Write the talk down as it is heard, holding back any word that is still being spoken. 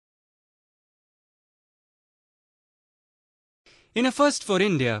In a first for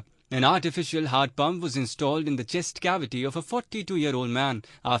India, an artificial heart pump was installed in the chest cavity of a 42-year-old man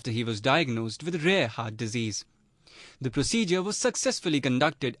after he was diagnosed with rare heart disease. The procedure was successfully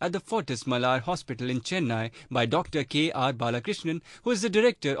conducted at the Fortis Mallar Hospital in Chennai by Dr. K.R. Balakrishnan, who is the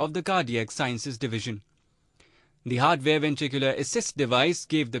director of the Cardiac Sciences Division. The hardware ventricular assist device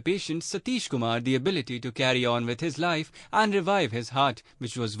gave the patient Satish Kumar the ability to carry on with his life and revive his heart,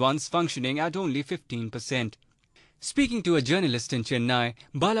 which was once functioning at only 15%. Speaking to a journalist in Chennai,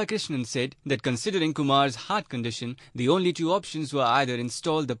 Balakrishnan said that considering Kumar's heart condition, the only two options were either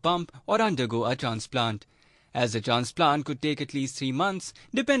install the pump or undergo a transplant. As the transplant could take at least 3 months,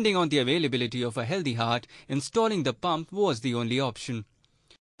 depending on the availability of a healthy heart, installing the pump was the only option.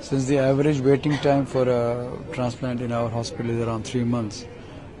 Since the average waiting time for a transplant in our hospital is around 3 months,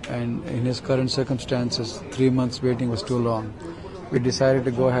 and in his current circumstances, 3 months waiting was too long, we decided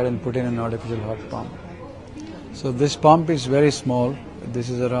to go ahead and put in an artificial heart pump. So this pump is very small. This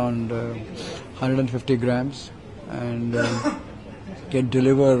is around 150 grams and can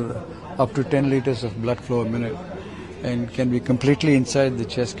deliver up to 10 liters of blood flow a minute and can be completely inside the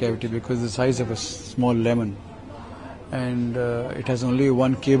chest cavity because the size of a small lemon. And it has only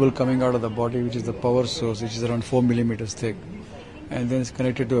one cable coming out of the body, which is the power source, which is around 4 millimeters thick. And then it's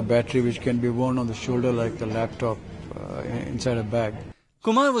connected to a battery which can be worn on the shoulder like a laptop inside a bag.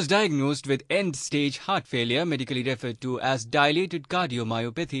 Kumar was diagnosed with end-stage heart failure, medically referred to as dilated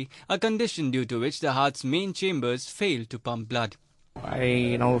cardiomyopathy, a condition due to which the heart's main chambers fail to pump blood.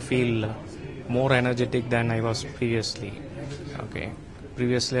 I now feel more energetic than I was previously. Okay.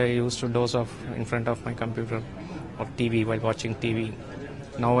 Previously I used to doze off in front of my computer or TV while watching TV.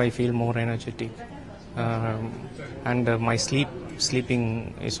 Now I feel more energetic and my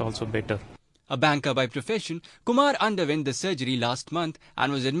sleeping is also better. A banker by profession, Kumar underwent the surgery last month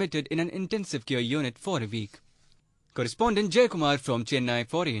and was admitted in an intensive care unit for a week. Correspondent Jay Kumar from Chennai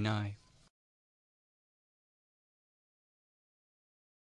for ANI.